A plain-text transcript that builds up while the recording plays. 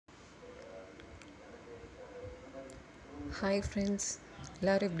Hi friends,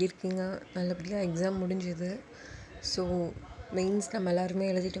 எல்லோரும் எப்படி இருக்கீங்க? நல்லபடியாக எக்ஸாம் முடிஞ்சுது. ஸோ மெயின்ஸ் நம்ம எல்லாருமே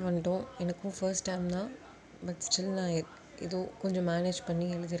எழுதிட்டு வந்துட்டோம். எனக்கும் ஃபர்ஸ்ட் டைம் தான், பட் ஸ்டில் நான் ஏதோ கொஞ்சம் மேனேஜ் பண்ணி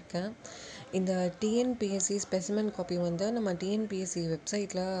எழுதியிருக்கேன். இந்த டிஎன்பிஎஸ்சி ஸ்பெசிமென் காப்பி வந்து நம்ம டிஎன்பிஎஸ்சி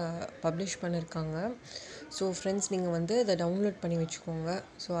வெப்சைட்டில் பப்ளிஷ் பண்ணியிருக்காங்க. ஸோ ஃப்ரெண்ட்ஸ், நீங்கள் வந்து இதை டவுன்லோட் பண்ணி வச்சுக்கோங்க.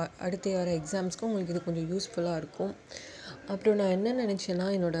 ஸோ அடுத்து வர எக்ஸாம்ஸ்க்கு உங்களுக்கு இது கொஞ்சம் யூஸ்ஃபுல்லாக இருக்கும். அப்புறம் நான் என்ன நினச்சேன்னா,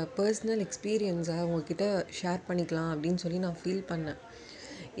 என்னோடய பர்சனல் எக்ஸ்பீரியன்ஸை உங்ககிட்ட ஷேர் பண்ணிக்கலாம் அப்படின்னு சொல்லி நான் ஃபீல் பண்ணேன்.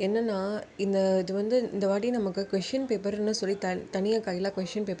 என்னென்னா, இது வந்து இந்த வாட்டி நமக்கு கொஷின் பேப்பர்னு சொல்லி தனியாக கையில்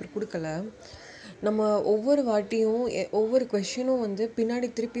கொஷின் பேப்பர் கொடுக்கல. நம்ம ஒவ்வொரு வாட்டியும் ஒவ்வொரு கொஷினும் வந்து பின்னாடி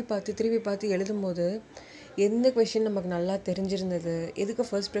திருப்பி பார்த்து எழுதும்போது எந்த கொஷின் நமக்கு நல்லா தெரிஞ்சிருந்தது, எதுக்கு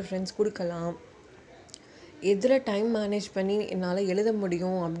ஃபர்ஸ்ட் ப்ரிஃபரன்ஸ் கொடுக்கலாம், எதில் டைம் மேனேஜ் பண்ணி என்னால் எழுத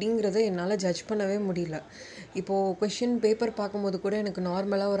முடியும் அப்படிங்கிறத என்னால் ஜட்ஜ் பண்ணவே முடியல. இப்போது கொஷின் பேப்பர் பார்க்கும்போது கூட எனக்கு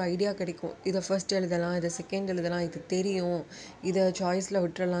நார்மலாக ஒரு ஐடியா கிடைக்கும். இதை ஃபர்ஸ்ட் எழுதலாம், இதை செகண்ட் எழுதலாம், இது தெரியும், இதை சாய்ஸில்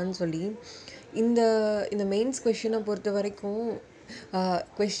விட்டுறலான்னு சொல்லி. இந்த மெயின்ஸ் கொஷினை பொறுத்த வரைக்கும்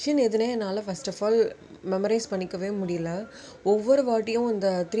கொஷின் எதுனே என்னால் ஃபர்ஸ்ட் ஆஃப் ஆல் மெமரைஸ் பண்ணிக்கவே முடியல. ஒவ்வொரு வாட்டியும் இந்த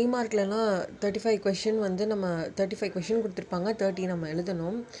 3 மார்க்லலாம் 35 கொஷின் வந்து நம்ம 35 கொஷின் கொடுத்துருப்பாங்க, 30 நம்ம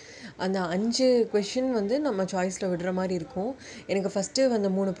எழுதணும். அந்த 5 கொஷின் வந்து நம்ம சாய்ஸில் விடுற மாதிரி இருக்கும். எனக்கு ஃபஸ்ட்டு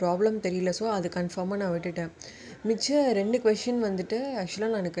அந்த 3 ப்ராப்ளம் தெரியல. ஸோ அது கன்ஃபார்மாக நான் விட்டுட்டேன். மிச்சம் 2 கொஷின் வந்துட்டு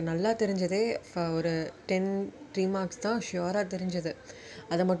ஆக்சுவலாக எனக்கு நல்லா தெரிஞ்சதே ஒரு 3 மார்க்ஸ் தான் ஷியோராக தெரிஞ்சது.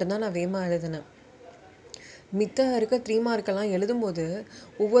 அதை மட்டும்தான் நான் வேகமாக எழுதினேன். மித்த இருக்க 3 மார்க்கெல்லாம் எழுதும்போது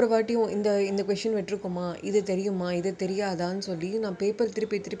ஒவ்வொரு வாட்டியும் இந்த கொஷின் விட்டுருக்குமா, இது தெரியுமா, இது தெரியாதான்னு சொல்லி நான் பேப்பர்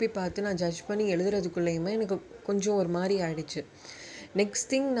திருப்பி பார்த்து நான் ஜட்ஜ் பண்ணி எழுதுறதுக்குள்ளேயுமே எனக்கு கொஞ்சம் ஒரு மாதிரி ஆயிடுச்சு.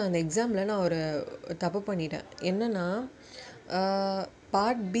 நெக்ஸ்ட் திங், நான் அந்த எக்ஸாமில் நான் ஒரு தப்பு பண்ணிட்டேன். என்னென்னா,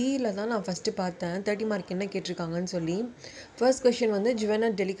 பார்ட் பியில் தான் நான் ஃபஸ்ட்டு பார்த்தேன் 30 மார்க் என்ன கேட்டிருக்காங்கன்னு சொல்லி. ஃபர்ஸ்ட் கொஷின் வந்து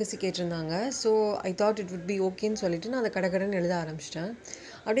ஜுவெனல் டெலிகசி கேட்டிருந்தாங்க. So I thought it would be ஓகேன்னு சொல்லிட்டு நான் அதை கடகடன்னு எழுத ஆரம்பிச்சிட்டேன்.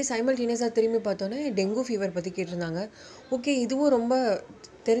 அப்படியே சைமல்டேனியஸாக திரும்பி பார்த்தோன்னே டெங்கு ஃபீவர் பற்றி கேட்டிருந்தாங்க. ஓகே, இதுவும் ரொம்ப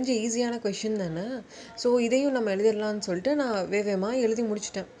தெரிஞ்ச ஈஸியான கொஷின் தானே, ஸோ இதையும் நம்ம எழுதிடலான்னு சொல்லிட்டு நான் வேகமாக எழுதி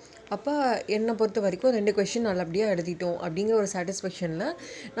முடிச்சிட்டேன். அப்போ என்னை பொறுத்த வரைக்கும் 2 கொஷின் நல்லபடியாக எழுதிட்டோம் அப்படிங்கிற ஒரு சாட்டிஸ்ஃபேக்ஷனில்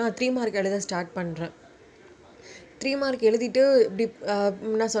நான் 3 மார்க் எழுத ஸ்டார்ட் பண்ணுறேன். 3 மார்க் எழுதிட்டு இப்படி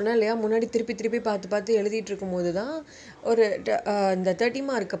நான் சொன்னேன் இல்லையா, முன்னாடி திருப்பி பார்த்து எழுதிட்டு இருக்கும்போது தான் ஒரு இந்த 30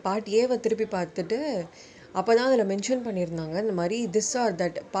 மார்க் பார்ட் ஏவை திருப்பி பார்த்துட்டு அப்போ தான் அதில் மென்ஷன் பண்ணியிருந்தாங்க, இந்த மாதிரி திஸ் ஆர்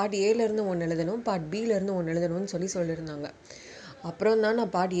தட் பார்ட் ஏலேருந்து ஒன்று எழுதணும், பார்ட் பியிலேருந்து ஒன்று எழுதணும்னு சொல்லியிருந்தாங்க. அப்புறம் தான்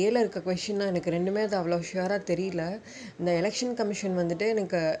நான் பார்ட் ஏல இருக்க கொஷின் தான் எனக்கு ரெண்டுமே அது அவ்வளோ ஷுவராக தெரியல. இந்த எலெக்ஷன் கமிஷன் வந்துட்டு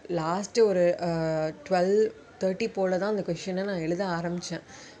எனக்கு லாஸ்ட்டு ஒரு 12:30 போல் தான் அந்த கொஷினை நான் எழுத ஆரம்பித்தேன்.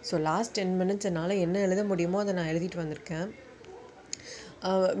 ஸோ லாஸ்ட் 10 மினிட்ஸ் என்னால் என்ன எழுத முடியுமோ அதை நான் எழுதிட்டு வந்திருக்கேன்.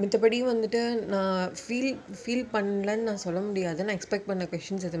 மித்தபடி வந்துட்டு நான் ஃபீல் பண்ணலன்னு நான் சொல்ல முடியாது. நான் எக்ஸ்பெக்ட் பண்ண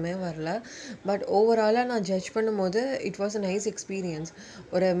கொஷின்ஸ் எதுவுமே வரல. பட் ஓவராலாக நான் ஜட்ஜ் பண்ணும்போது it was a nice experience.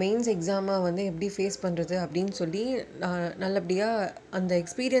 ஒரு மெயின்ஸ் எக்ஸாமை வந்து எப்படி ஃபேஸ் பண்ணுறது அப்படின்னு சொல்லி நான் நல்லபடியாக அந்த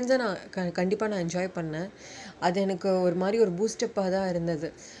எக்ஸ்பீரியன்ஸை நான் கண்டிப்பாக நான் என்ஜாய் பண்ணேன். அது எனக்கு ஒரு மாதிரி ஒரு பூஸ்டப்பாக தான் இருந்தது.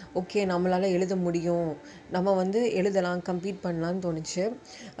 ஓகே, நம்மளால் எழுத முடியும், நம்ம வந்து எழுதலாம், கம்ப்ளீட் பண்ணலான்னு தோணுச்சு.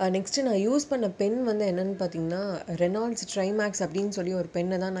 நெக்ஸ்ட்டு நான் யூஸ் பண்ண பென் வந்து என்னென்னு பார்த்தீங்கன்னா, ரெனால்ட்ஸ் ட்ரைமேக்ஸ் அப்படின்னு சொல்லி ஒரு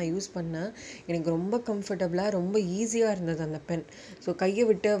பென்னை தான் நான் யூஸ் பண்ணேன். எனக்கு ரொம்ப கம்ஃபர்டபுளாக ரொம்ப ஈஸியாக இருந்தது அந்த பென். ஸோ கையை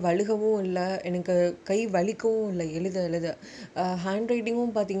விட்டு வழுகவும் இல்லை, எனக்கு கை வலிக்கவும் இல்லை எழுத. ஹேண்ட்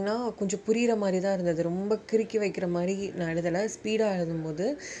ரைட்டிங்கும் பார்த்திங்கன்னா கொஞ்சம் புரிகிற மாதிரி தான் இருந்தது. ரொம்ப கிறுக்கி வைக்கிற மாதிரி நான் எழுதலை, ஸ்பீடாக எழுதும்போது.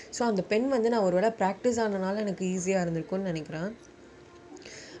 ஸோ அந்த பென் வந்து நான் ஒருவேளை ப்ராக்டிஸ் ஆனனால எனக்கு ஈஸியாக இருந்திருக்கும்னு நினைக்கிறேன்.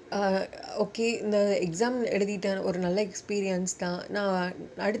 ஓகே, இந்த எக்ஸாம் எழுதிட்டேன், ஒரு நல்ல எக்ஸ்பீரியன்ஸ் தான். நான்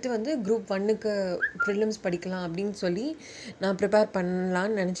அடுத்து வந்து குரூப் 1க்கு ப்ரிலிம்ஸ் படிக்கலாம் அப்படின்னு சொல்லி நான் ப்ரிப்பேர்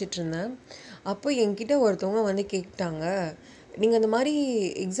பண்ணலான்னு நினச்சிட்ருந்தேன். அப்போ என்கிட்ட ஒருத்தவங்க வந்து கேட்டாங்க, நீங்கள் இந்த மாதிரி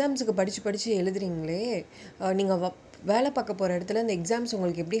எக்ஸாம்ஸுக்கு படித்து எழுதுறீங்களே, நீங்கள் வேலை பார்க்க போகிற இடத்துல இந்த எக்ஸாம்ஸ்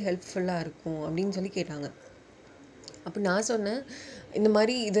உங்களுக்கு எப்படி ஹெல்ப்ஃபுல்லாக இருக்கும் அப்படின்னு சொல்லி கேட்டாங்க. அப்போ நான் சொன்னேன், இந்த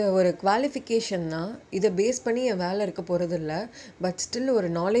மாதிரி இது ஒரு குவாலிஃபிகேஷன் தான், இதை பேஸ் பண்ணி என் வேலை இருக்க போகிறது இல்லை. பட் ஸ்டில் ஒரு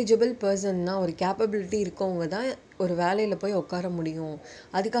நாலேஜபிள் பர்சன் தான், ஒரு கேப்பபிலிட்டி இருக்கவங்க தான் ஒரு வேலையில் போய் உட்கார முடியும்.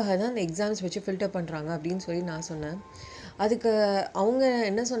 அதுக்காக தான் அந்த எக்ஸாம்ஸ் வச்சு ஃபில்டர் பண்ணுறாங்க அப்படின்னு சொல்லி நான் சொன்னேன். அதுக்கு அவங்க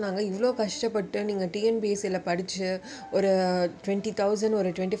என்ன சொன்னாங்க, இவ்வளோ கஷ்டப்பட்டு நீங்கள் டிஎன்பிஎஸ்சியில் படித்து ஒரு 20,000 ஒரு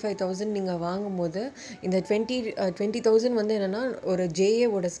 25,000 நீங்கள் வாங்கும்போது இந்த 20,000 வந்து என்னென்னா ஒரு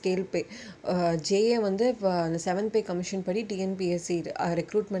ஜேஏவோட ஸ்கேல் பே. ஜேஏ வந்து இப்போ அந்த 7th பே கமிஷன் படி டிஎன்பிஎஸ்சி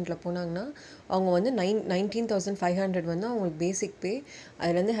ரெக்ரூட்மெண்ட்டில் போனாங்கன்னா அவங்க வந்து 19,500 வந்து அவங்களுக்கு பேசிக் பே.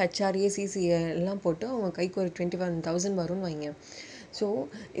 அதுலேருந்து ஹெச்ஆர்ஏ சிசிஏ எல்லாம் போட்டு அவங்க கைக்கு ஒரு 21,000 வரும்னு வைங்க. ஸோ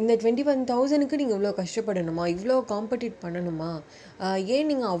இந்த 21,000க்கு நீங்கள் இவ்வளோ கஷ்டப்படணுமா, இவ்வளோ காம்படிட் பண்ணணுமா, ஏன்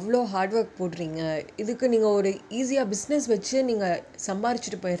நீங்கள் அவ்வளோ ஹார்ட் ஒர்க் போடுறீங்க, இதுக்கு நீங்கள் ஒரு ஈஸியாக பிஸ்னஸ் வச்சு நீங்கள்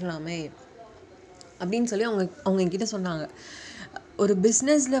சம்பாரிச்சிட்டு போயிடலாமே அப்படின்னு சொல்லி அவங்க என்கிட்ட சொன்னாங்க. ஒரு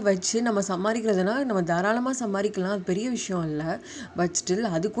பிஸ்னஸில் வச்சு நம்ம சம்பாதிக்கிறதுனா நம்ம தாராளமாக சம்பாதிக்கலாம், அது பெரிய விஷயம் இல்லை. பட் ஸ்டில்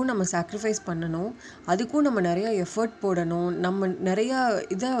அதுக்கும் நம்ம சாக்ரிஃபைஸ் பண்ணணும், அதுக்கும் நம்ம நிறையா எஃபர்ட் போடணும், நம்ம நிறையா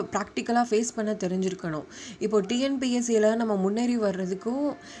இதை ப்ராக்டிக்கலாக ஃபேஸ் பண்ண தெரிஞ்சிருக்கணும். இப்போது டிஎன்பிஎஸ்சியில் நம்ம முன்னேறி வர்றதுக்கும்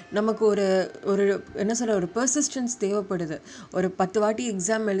நமக்கு ஒரு ஒரு என்ன சொல்கிற ஒரு பர்சிஸ்டன்ஸ் தேவைப்படுது. ஒரு 10 வாட்டி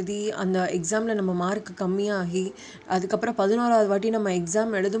எக்ஸாம் எழுதி அந்த எக்ஸாமில் நம்ம மார்க் கம்மியாகி அதுக்கப்புறம் 11வது வாட்டி நம்ம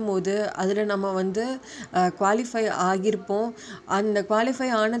எக்ஸாம் எழுதும் போது அதில் நம்ம வந்து குவாலிஃபை ஆகியிருப்போம். அந்த குவாலிஃபை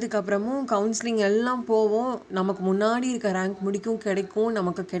ஆனதுக்கப்புறமும் கவுன்சிலிங் எல்லாம் போவோம், நமக்கு முன்னாடி இருக்க ரேங்க் முடிக்கும் கிடைக்கும்,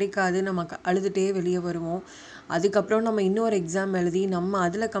 நமக்கு கிடைக்காது, நமக்கு அழுதுகிட்டே வெளியே வருவோம். அதுக்கப்புறம் நம்ம இன்னொரு எக்ஸாம் எழுதி நம்ம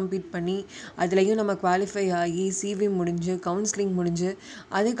அதில் கம்ப்ளீட் பண்ணி அதுலேயும் நம்ம குவாலிஃபை ஆகி சிவி முடிஞ்சு கவுன்சிலிங் முடிஞ்சு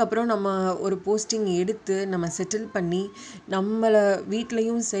அதுக்கப்புறம் நம்ம ஒரு போஸ்டிங் எடுத்து நம்ம செட்டில் பண்ணி நம்மளை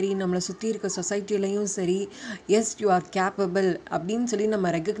வீட்லேயும் சரி நம்மளை சுற்றி இருக்க சொசைட்டிலையும் சரி எஸ் யூ ஆர் கேப்பபிள் அப்படின்னு சொல்லி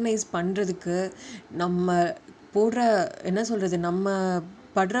நம்ம ரெக்கக்னைஸ் பண்ணுறதுக்கு நம்ம போடுற என்ன சொல்கிறது நம்ம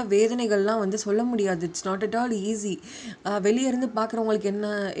படுற வேதனைகள்லாம் வந்து சொல்ல முடியாது. It's not at all easy. வெளியே இருந்து பார்க்குறவங்களுக்கு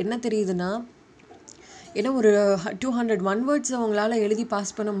என்ன தெரியுதுன்னா, ஏன்னா ஒரு 200 ஒன் வேர்ட்ஸ் அவங்களால எழுதி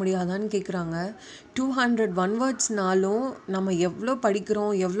பாஸ் பண்ண முடியாதான்னு கேட்குறாங்க. 200 ஒன் வேர்ட்ஸ்னாலும் நம்ம எவ்வளோ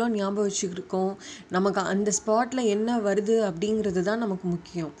படிக்கிறோம், எவ்வளோ ஞாபகம் வச்சுருக்கோம், நமக்கு அந்த ஸ்பாட்டில் என்ன வருது அப்படிங்கிறது தான் நமக்கு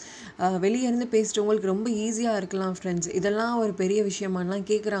முக்கியம். வெளியே இருந்து பேசுகிறவங்களுக்கு ரொம்ப ஈஸியாக இருக்கலாம் ஃப்ரெண்ட்ஸ், இதெல்லாம் ஒரு பெரிய விஷயமானலாம்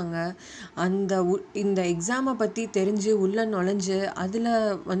கேட்குறாங்க. இந்த எக்ஸாமை பற்றி தெரிஞ்சு உள்ளே நுழைஞ்சு அதில்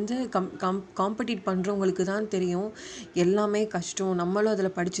வந்து காம்படிட் பண்ணுறவங்களுக்கு தான் தெரியும் எல்லாமே கஷ்டம், நம்மளும்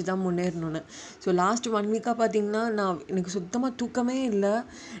அதில் படித்து தான் முன்னேறணும்னு. ஸோ லாஸ்ட் 1 வீக்காக பார்த்திங்கன்னா எனக்கு சுத்தமாக தூக்கமே இல்லை.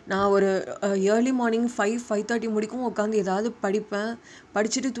 நான் ஒரு ஏர்லி மார்னிங் 5:30 முடிக்கும் உட்காந்து ஏதாவது படிப்பேன்,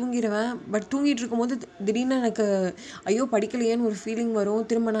 படிச்சுட்டு தூங்கிடுவேன். பட் தூங்கிட்டு இருக்கும்போது திடீர்னு எனக்கு ஐயோ படிக்கலையேன்னு ஒரு ஃபீலிங் வரும்.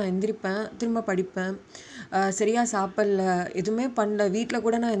 திரும்ப நான் எந்திரிப்பேன், திரும்ப படிப்பேன். சரியாக சாப்பிடல, எதுவுமே பண்ணல, வீட்டில்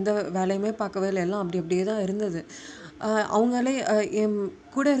கூட நான் எந்த வேலையுமே பார்க்கவே இல்லை, எல்லாம் அப்படியே தான் இருந்தது. அவங்களே என்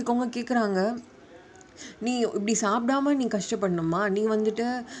கூட இருக்கவங்க கேட்குறாங்க, நீ இப்படி சாப்பிடாம நீ கஷ்டப்படணுமா, நீ வந்துட்டு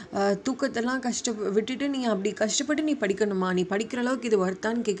தூக்கத்தெல்லாம் விட்டுட்டு நீ அப்படி கஷ்டப்பட்டு நீ படிக்கணுமா, நீ படிக்கிற அளவுக்கு இது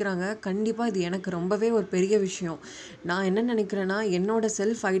வர்த்தான்னு கேட்குறாங்க. கண்டிப்பாக இது எனக்கு ரொம்பவே ஒரு பெரிய விஷயம். நான் என்ன நினைக்கிறேன்னா, என்னோட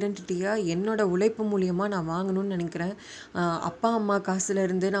செல்ஃப் ஐடென்டிட்டியை என்னோட உழைப்பு மூலியமாக நான் வாங்கணும்னு நினைக்கிறேன். அப்பா அம்மா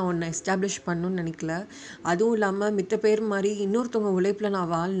காசுலேருந்து நான் ஒன்று எஸ்டாப்ளிஷ் பண்ணணும்னு நினைக்கல. அதுவும் இல்லாமல் மித்த பேர் மாதிரி இன்னொருத்தவங்க உழைப்பில்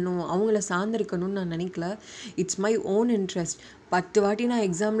நான் வாழணும், அவங்கள சார்ந்திருக்கணும்னு நான் நினைக்கல. It's my own interest. 10 வாட்டி நான்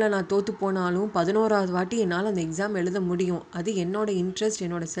எக்ஸாமில் நான் தோற்று போனாலும் 11வது வாட்டி என்னால் அந்த எக்ஸாம் எழுத முடியும். அது என்னோடய இன்ட்ரெஸ்ட்,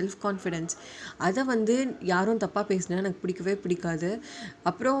 என்னோடய செல்ஃப் கான்ஃபிடென்ஸ். அதை வந்து யாரும் தப்பாக பேசினா எனக்கு பிடிக்கவே பிடிக்காது.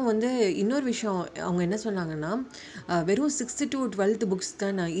 அப்புறம் வந்து இன்னொரு விஷயம் அவங்க என்ன சொன்னாங்கன்னா, வெறும் 6th to 12th புக்ஸ்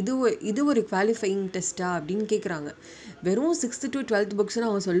தானே, இது ஒரு குவாலிஃபையிங் டெஸ்ட்டா அப்படின்னு கேட்குறாங்க. வெறும் 6th to 12th புக்ஸ்னு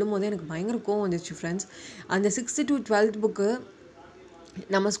அவங்க சொல்லும் போதே எனக்கு பயங்கர கோவம் வந்துச்சு ஃப்ரெண்ட்ஸ். அந்த 6th to 12th புக்கு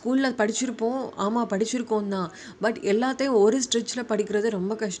நம்ம ஸ்கூலில் படிச்சிருப்போம், ஆமாம் படிச்சிருக்கோம் தான். பட் எல்லாத்தையும் ஒரு ஸ்ட்ரெச்சில் படிக்கிறது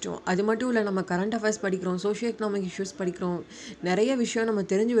ரொம்ப கஷ்டம். அது மட்டும் இல்லை, நம்ம கரண்ட் அஃபேர்ஸ் படிக்கிறோம், சோஷியோ எக்கனாமிக் இஷ்யூஸ் படிக்கிறோம், நிறைய விஷயம் நம்ம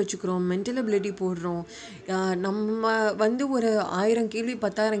தெரிஞ்சு வச்சுக்கிறோம், மென்டல் எபிலிட்டி போடுறோம். நம்ம வந்து ஒரு 1000 கேள்வி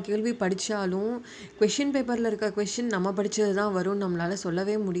 10,000 கேள்வி படித்தாலும் கொஷின் பேப்பரில் இருக்க கொஷின் நம்ம படித்தது தான் வரும் நம்மளால்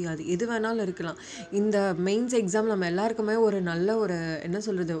சொல்லவே முடியாது. எது வேணாலும் இருக்கலாம். இந்த மெயின்ஸ் எக்ஸாம் நம்ம எல்லாருக்குமே ஒரு நல்ல ஒரு என்ன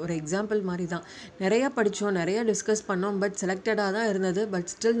சொல்கிறது ஒரு எக்ஸாம்பிள் மாதிரி தான். நிறையா படித்தோம், நிறையா டிஸ்கஸ் பண்ணோம், பட் செலக்டடாக தான் இருந்தது. பட்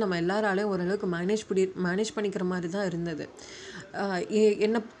ஸ்டில் நம்ம எல்லாராலையும் ஓரளவுக்கு மேனேஜ் பண்ணிக்கிற மாதிரி தான் இருந்தது.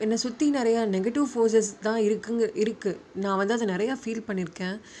 என்னை சுற்றி நிறையா நெகட்டிவ் ஃபோர்ஸஸ் தான் இருக்குது. நான் வந்து அதை நிறையா ஃபீல்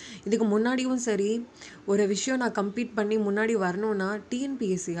பண்ணியிருக்கேன். இதுக்கு முன்னாடியும் சரி, ஒரு விஷயம் நான் கம்ப்ளீட் பண்ணி முன்னாடி வரணும்னா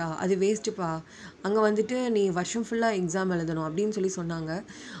டிஎன்பிஎஸ்சியா அது வேஸ்ட்டுப்பா, அங்கே வந்துட்டு நீ வருஷம் ஃபுல்லாக எக்ஸாம் எழுதணும் அப்படின்னு சொல்லி சொன்னாங்க.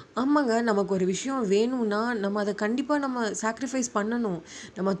 ஆமாங்க, நமக்கு ஒரு விஷயம் வேணும்னா நம்ம அதை கண்டிப்பாக நம்ம சாக்ரிஃபைஸ் பண்ணணும்.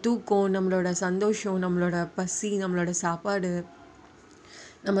 நம்ம தூக்கம், நம்மளோட சந்தோஷம், நம்மளோட பசி, நம்மளோட சாப்பாடு,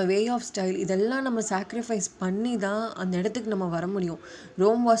 நம்ம வே ஆஃப் ஸ்டைல், இதெல்லாம் நம்ம சாக்ரிஃபைஸ் பண்ணி தான் அந்த இடத்துக்கு நம்ம வர முடியும்.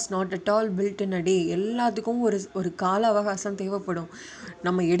 Rome was not at all built in அ டே. எல்லாத்துக்கும் ஒரு கால அவகாசம் தேவைப்படும்.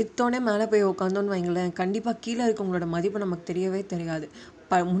 நம்ம எடுத்தோடனே மேலே போய் உட்காந்தோன்னு வைங்களேன், கண்டிப்பாக கீழே இருக்கவங்களோட மதிப்பு நமக்கு தெரியவே தெரியாது.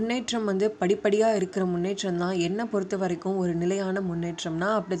 முன்னேற்றம் வந்து படிப்படியாக இருக்கிற முன்னேற்றம் தான் என்னை பொறுத்த வரைக்கும் ஒரு நிலையான முன்னேற்றம்னா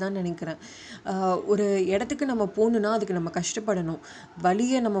அப்படி தான் நினைக்கிறேன். ஒரு இடத்துக்கு நம்ம போகணுன்னா அதுக்கு நம்ம கஷ்டப்படணும்,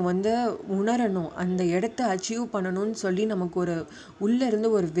 வழியை நம்ம வந்து உணரணும், அந்த இடத்த அச்சீவ் பண்ணணும்னு சொல்லி நமக்கு ஒரு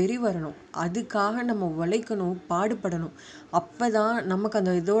உள்ளேருந்து ஒரு வெறி வரணும். அதுக்காக நம்ம உழைக்கணும், பாடுபடணும். அப்போ தான் நமக்கு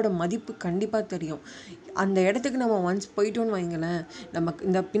அந்த இதோட மதிப்பு கண்டிப்பாக தெரியும். அந்த இடத்துக்கு நம்ம ஒன்ஸ் போயிட்டோன்னு வைங்களேன், நமக்கு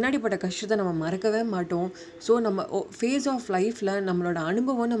இந்த பின்னாடிப்பட்ட கஷ்டத்தை நம்ம மறக்கவே மாட்டோம். ஸோ நம்ம ஃபேஸ் ஆஃப் லைஃப்பில் நம்மளோட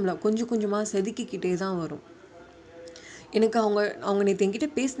அனுபவம் நம்மளை கொஞ்சம் கொஞ்சமாக செதுக்கிக்கிட்டே தான் வரும். எனக்கு அவங்க நேற்று என்கிட்ட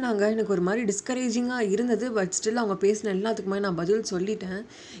பேசினாங்க. எனக்கு ஒரு மாதிரி டிஸ்கரேஜிங்காக இருந்தது. பட் ஸ்டில் அவங்க பேசின எல்லாத்துக்குமே நான் பதில் சொல்லிட்டேன்.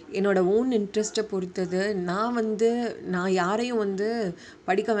 என்னோடய ஓன் இன்ட்ரெஸ்ட்டை பொறுத்தது. நான் யாரையும்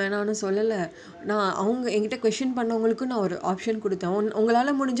படிக்க வேணான்னு சொல்லலை. அவங்க என்கிட்ட கொஷின் பண்ணவங்களுக்கும் நான் ஒரு ஆப்ஷன் கொடுத்தேன்.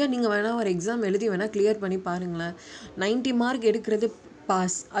 உங்களால் முடிஞ்சால் நீங்கள் வேணால் ஒரு எக்ஸாம் எழுதி வேணால் கிளியர் பண்ணி பாருங்களேன். 90 மார்க் எடுக்கிறது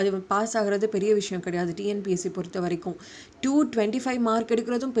அது பாஸ் ஆகிறது பெரிய விஷயம் கிடையாது. டிஎன்பிஎஸ்சி பொறுத்த வரைக்கும் 225 மார்க்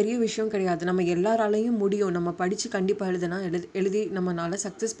எடுக்கிறதும் பெரிய விஷயம் கிடையாது. நம்ம எல்லாராலையும் முடியும். நம்ம படித்து கண்டிப்பாக எழுதி நம்மளால்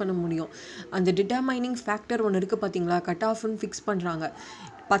சக்ஸஸ் பண்ண முடியும். அந்த டிட்டர்மைனிங் ஃபேக்டர் ஒன்று இருக்குது பார்த்தீங்களா, கட் ஆஃப்னு ஃபிக்ஸ் பண்ணுறாங்க.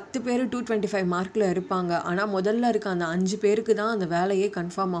 10 பேர் 225 மார்க்கில் இருப்பாங்க. ஆனால் முதல்ல இருக்க அந்த 5 பேருக்கு தான் அந்த வேலையே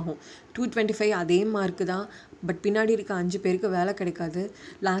கன்ஃபார்ம் ஆகும். 225 அதே மார்க்கு தான். பட் பின்னாடி இருக்க 5 பேருக்கு வேலை கிடைக்காது.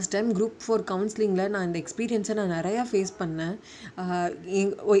 லாஸ்ட் டைம் குரூப் 4 கவுன்சிலிங்கில் நான் இந்த எக்ஸ்பீரியன்ஸை நான் நிறையா ஃபேஸ் பண்ணேன்.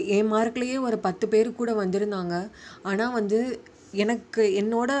 என் மார்க்லேயே ஒரு 10 பேர் கூட வந்திருந்தாங்க. ஆனால் எனக்கு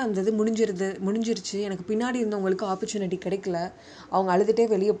என்னோட அந்த இது முடிஞ்சிருச்சு. எனக்கு பின்னாடி இருந்தவங்களுக்கு ஆப்பர்ச்சுனிட்டி கிடைக்கல. அவங்க அழுதுகிட்டே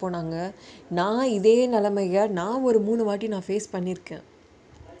வெளியே போனாங்க. நான் இதே நிலைமையை ஒரு 3 வாட்டி நான் ஃபேஸ் பண்ணியிருக்கேன்.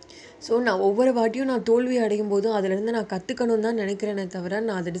 ஸோ நான் ஒவ்வொரு வாட்டியும் நான் தோல்வி அடையும் போதும் அதிலேருந்து நான் கற்றுக்கணும் தான் நினைக்கிறேனே தவிர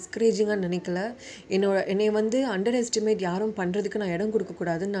நான் அதை டிஸ்கரேஜிங்காக நினைக்கல. என்னை அண்டர் எஸ்டிமேட் யாரும் பண்ணுறதுக்கு நான் இடம்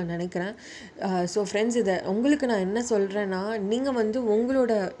கொடுக்கக்கூடாதுன்னு நான் நினைக்கிறேன். ஸோ ஃப்ரெண்ட்ஸ், இதை உங்களுக்கு நான் என்ன சொல்கிறேன்னா, நீங்கள்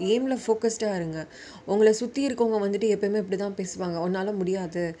உங்களோட எய்மில் ஃபோக்கஸ்டாக இருங்க. உங்களை சுற்றி இருக்கவங்க எப்போயுமே இப்படி தான் பேசுவாங்க, உன்னால்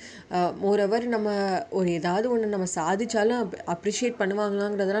முடியாது. மோரோவர் நம்ம ஏதாவது ஒன்று நம்ம சாதிச்சாலும் அப்ரிஷியேட்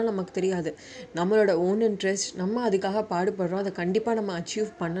பண்ணுவாங்களாங்கிறதெல்லாம் நமக்கு தெரியாது. நம்மளோட ஓன் இன்ட்ரெஸ்ட், நம்ம அதுக்காக பாடுபடுறோம். அதை கண்டிப்பாக நம்ம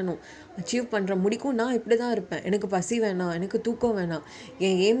அச்சீவ் பண்ணணும். அச்சீவ் பண்ணுற முடிக்கும் நான் இப்படி தான் இருப்பேன். எனக்கு பசி வேணாம், எனக்கு தூக்கம் வேணாம்.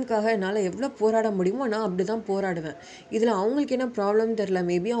 என் எய்முக்காக என்னால் எவ்வளோ போராட முடியுமோ நான் அப்படி தான் போராடுவேன். இதில் அவங்களுக்கு என்ன ப்ராப்ளம் தெரில.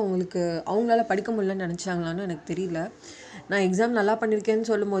 மேபி அவங்களால படிக்க முடியலன்னு நினச்சாங்களான்னு எனக்கு தெரியல. நான் எக்ஸாம் நல்லா பண்ணியிருக்கேன்னு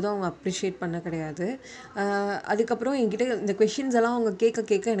சொல்லும் போது அவங்க அப்ரிஷியேட் பண்ண கிடையாது. அதுக்கப்புறம் என்கிட்ட இந்த கொஷின்ஸ் எல்லாம் அவங்க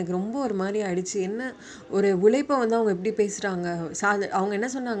கேட்க எனக்கு ரொம்ப ஒரு மாதிரி ஆயிடுச்சு. என்ன ஒரு உழைப்பை அவங்க எப்படி பேசுகிறாங்க. அவங்க என்ன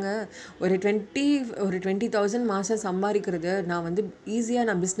சொன்னாங்க, ஒரு 20,000 மாதம் சம்பாதிக்கிறது நான் ஈஸியாக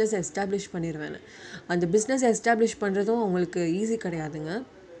நான் பிஸ்னஸ் எஸ்டாப்ளிஷ் பண்ணிடுவேன். அந்த பிஸ்னஸ் எஸ்டாப்ளிஷ் பண்ணுறதும் அவங்களுக்கு ஈஸி கிடையாதுங்க.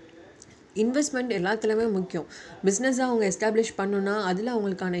 இன்வெஸ்ட்மெண்ட் எல்லாத்துலேயுமே முக்கியம். பிஸ்னஸாக அவங்க எஸ்டாப்ளிஷ் பண்ணணுன்னா அதில்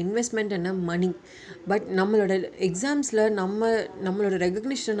அவங்களுக்கான இன்வெஸ்ட்மெண்ட் என்ன, மணி. பட் நம்மளோட எக்ஸாம்ஸில் நம்மளோட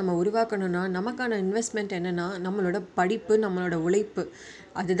ரெகக்னிஷனை நம்ம உருவாக்கணும்னா நமக்கான இன்வெஸ்ட்மெண்ட் என்னென்னா நம்மளோட படிப்பு, நம்மளோட உழைப்பு.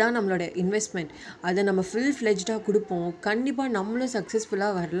 அதுதான் நம்மளோட இன்வெஸ்ட்மெண்ட். அதை நம்ம ஃபுல் ஃப்ளெஜ்டாக கொடுப்போம். கண்டிப்பாக நம்மளும்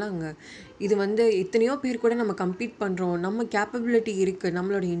சக்ஸஸ்ஃபுல்லாக வரலாங்க. இது எத்தனையோ பேர் கூட நம்ம கம்பீட் பண்ணுறோம். நம்ம கேப்பபிலிட்டி இருக்குது,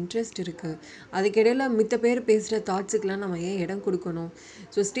 நம்மளோட இன்ட்ரெஸ்ட் இருக்குது. அதுக்கிடையில் மித்த பேர் பேசுகிற தாட்ஸுக்கெலாம் நம்ம ஏன் இடம் கொடுக்கணும்?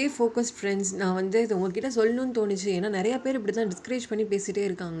 So stay focused friends. நான் இது உங்ககிட்ட சொல்லணும்னு தோணுச்சு. ஏன்னா நிறையா பேர் இப்படி தான் டிஸ்கரேஜ் பண்ணி பேசிகிட்டே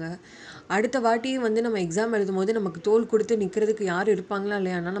இருக்காங்க. அடுத்த வாட்டி நம்ம எக்ஸாம் எழுதும் போது நமக்கு தோல் கொடுத்து நிற்கிறதுக்கு யார் இருப்பாங்களா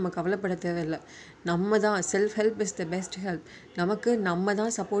இல்லையானா நம்ம கவலைப்பட தேவையில்லை. நம்ம தான் self help is the best help. நம்ம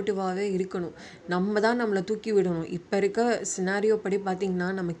தான் சப்போர்ட்டிவாகவே இருக்கணும். நம்ம தான் நம்மளை தூக்கி விடணும். இப்போ இருக்க சினாரியோ படி பார்த்திங்கன்னா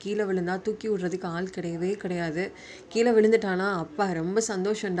நம்ம கீழே விழுந்தால் தூக்கி விடுறதுக்கு ஆள் கிடையவே கிடையாது. கீழே விழுந்துட்டானா அப்பா ரொம்ப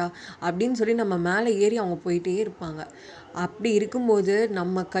சந்தோஷம்டா அப்படின்னு சொல்லி நம்ம மேலே ஏறி அவங்க போயிட்டே இருப்பாங்க. அப்படி இருக்கும்போது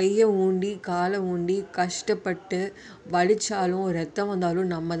நம்ம கையை ஊண்டி காலை ஊண்டி கஷ்டப்பட்டு வலிச்சாலும் ரத்தம்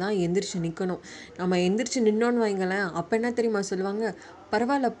வந்தாலும் நம்ம தான் எந்திரிச்சு நிற்கணும். நம்ம எந்திரிச்சு நின்னோன்னு வைங்களேன், அப்போ என்ன தெரியுமா சொல்லுவாங்க,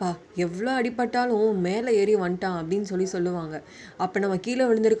 பரவாயில்லப்பா எவ்வளோ அடிபட்டாலும் மேலே ஏறி வந்துட்டான் அப்படின்னு சொல்லுவாங்க. அப்போ நம்ம கீழே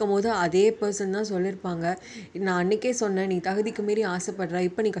விழுந்திருக்கும் போது அதே பர்சன் தான் சொல்லியிருப்பாங்க, நான் அன்றைக்கே சொன்னேன் நீ தகுதிக்கு மீறி ஆசைப்படுற,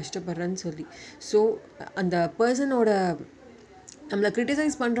 இப்போ நீ கஷ்டப்படுறன்னு சொல்லி. ஸோ அந்த பர்சனோட நம்மளை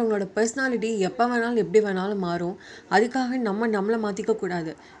கிரிட்டிசைஸ் பண்ணுறவங்களோட பர்சனாலிட்டி எப்போ வேணாலும் எப்படி வேணாலும் மாறும். அதுக்காக நம்மளை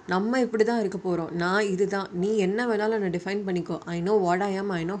மாற்றிக்கக்கூடாது. நம்ம இப்படி தான் இருக்க போகிறோம். நான் இது தான், நீ என்ன வேணாலும் என்னை டிஃபைன் பண்ணிக்கோ. ஐ நோ வாட் ஐ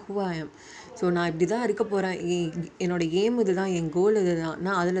ஆம், ஐ நோ ஹூ ஐ ஆம். ஸோ நான் இப்படி தான் இருக்க போகிறேன். என்னோட எய்ம் இது தான், என் கோல் இது தான்.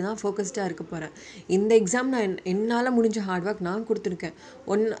 நான் அதில் தான் ஃபோக்கஸ்டாக இருக்க போகிறேன். இந்த எக்ஸாம் நான் என்னால் முடிஞ்ச ஹார்ட் ஒர்க் நான் கொடுத்துருக்கேன்.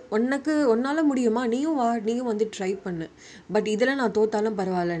 உன்னால் முடியுமா, நீயும் ட்ரை பண்ணு. பட் இதில் நான் தோத்தாலும்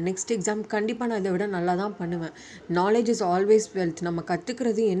பரவாயில்ல, நெக்ஸ்ட் எக்ஸாம் கண்டிப்பாக நான் இதை விட நல்லா தான் பண்ணுவேன். Knowledge is always wealth. நம்ம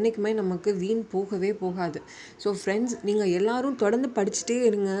கற்றுக்கிறது என்றைக்குமே நமக்கு வீண் போகவே போகாது. ஸோ ஃப்ரெண்ட்ஸ், நீங்கள் எல்லோரும் தொடர்ந்து படிச்சுட்டே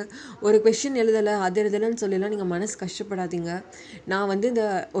இருங்க. ஒரு கொஷின் எழுதலை அது எழுதலைன்னு சொல்லலாம் நீங்கள் மனசு கஷ்டப்படாதீங்க. நான் இந்த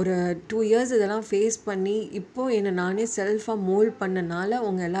ஒரு 2 இயர்ஸ் இதெல்லாம் ஃபேஸ் பண்ணி இப்போது என்னை நானே செல்ஃபாக மோல்ட் பண்ணனால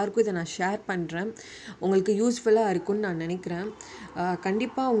உங்கள் எல்லாருக்கும் இதை நான் ஷேர் பண்ணுறேன். உங்களுக்கு யூஸ்ஃபுல்லாக இருக்கும்னு நான் நினைக்கிறேன்.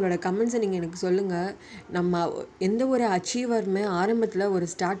 கண்டிப்பாக உங்களோட கமெண்ட்ஸை நீங்கள் எனக்கு சொல்லுங்கள். நம்ம எந்த ஒரு அச்சீவருமே ஆரம்பத்தில் ஒரு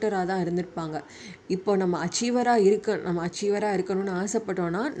ஸ்டார்டராக தான் இருந்திருப்பாங்க. இப்போ நம்ம அச்சீவராக இருக்கணும்னு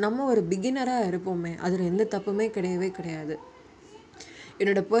ஆசைப்பட்டோன்னா நம்ம ஒரு பிகினராக இருப்போமே, அதில் எந்த தப்புமே கிடையவே கிடையாது.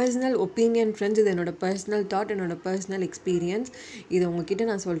 என்னோட பர்சனல் ஒப்பீனியன் ஃப்ரெண்ட்ஸ். இது என்னோட பர்சனல் தாட், என்னோட பர்சனல் எக்ஸ்பீரியன்ஸ். இது உங்ககிட்ட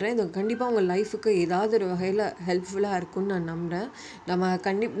நான் சொல்கிறேன். இது கண்டிப்பாக உங்கள் லைஃபுக்கு ஏதாவது ஒரு வகையில் ஹெல்ப்ஃபுல்லாக இருக்கும்னு நான் நம்புகிறேன்.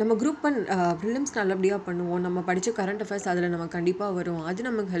 நம்ம குரூப் ப்ரிலிம்ஸ் நல்லபடியாக பண்ணுவோம். நம்ம படித்த கரண்ட் அஃபேர்ஸ் அதில் நம்ம கண்டிப்பாக வரும். அது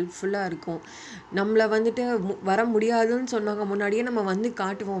நமக்கு ஹெல்ப்ஃபுல்லாக இருக்கும். நம்மளை வந்துட்டு வர முடியாதுன்னு சொன்னாங்க முன்னாடியே நம்ம வந்து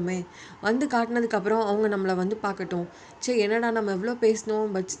காட்டுவோமே. வந்து காட்டினதுக்கப்புறம் அவங்க நம்மளை வந்து பார்க்கட்டும். சரி என்னடா நம்ம எவ்வளோ பேசினோம்,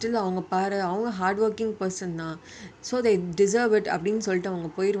 பட் ஸ்டில் அவங்க பாரு, அவங்க ஹார்ட் ஒர்க்கிங் பர்சன் தான், ஸோ தே டிசர்வ் இட் அப்படின்னு சொல்லிட்டு அவங்க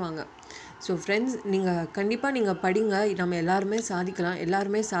போயிடுவாங்க. ஸோ ஃப்ரெண்ட்ஸ், கண்டிப்பாக நீங்கள் படிங்க. நம்ம எல்லாருமே சாதிக்கலாம்.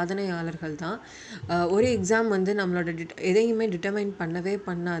 எல்லாருமே சாதனையாளர்கள் தான். ஒரு எக்ஸாம் வந்து நம்மளோட எதையுமே டிட்டர்மைன் பண்ணவே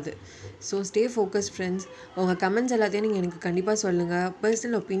பண்ணாது. So stay focus friends. உங்கள் கமெண்ட்ஸ் எல்லாத்தையும் நீங்கள் எனக்கு கண்டிப்பாக சொல்லுங்கள்.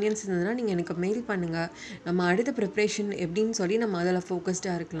 பர்சனல் ஒப்பீனியன்ஸ் இருந்ததுன்னா நீங்கள் எனக்கு மெயில் பண்ணுங்கள். நம்ம அடுத்த ப்ரிப்ரேஷன் எப்படின்னு சொல்லி நம்ம அதில்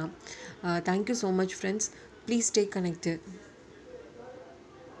ஃபோக்கஸ்டாக இருக்கலாம். Thank you so much friends. Please stay connected.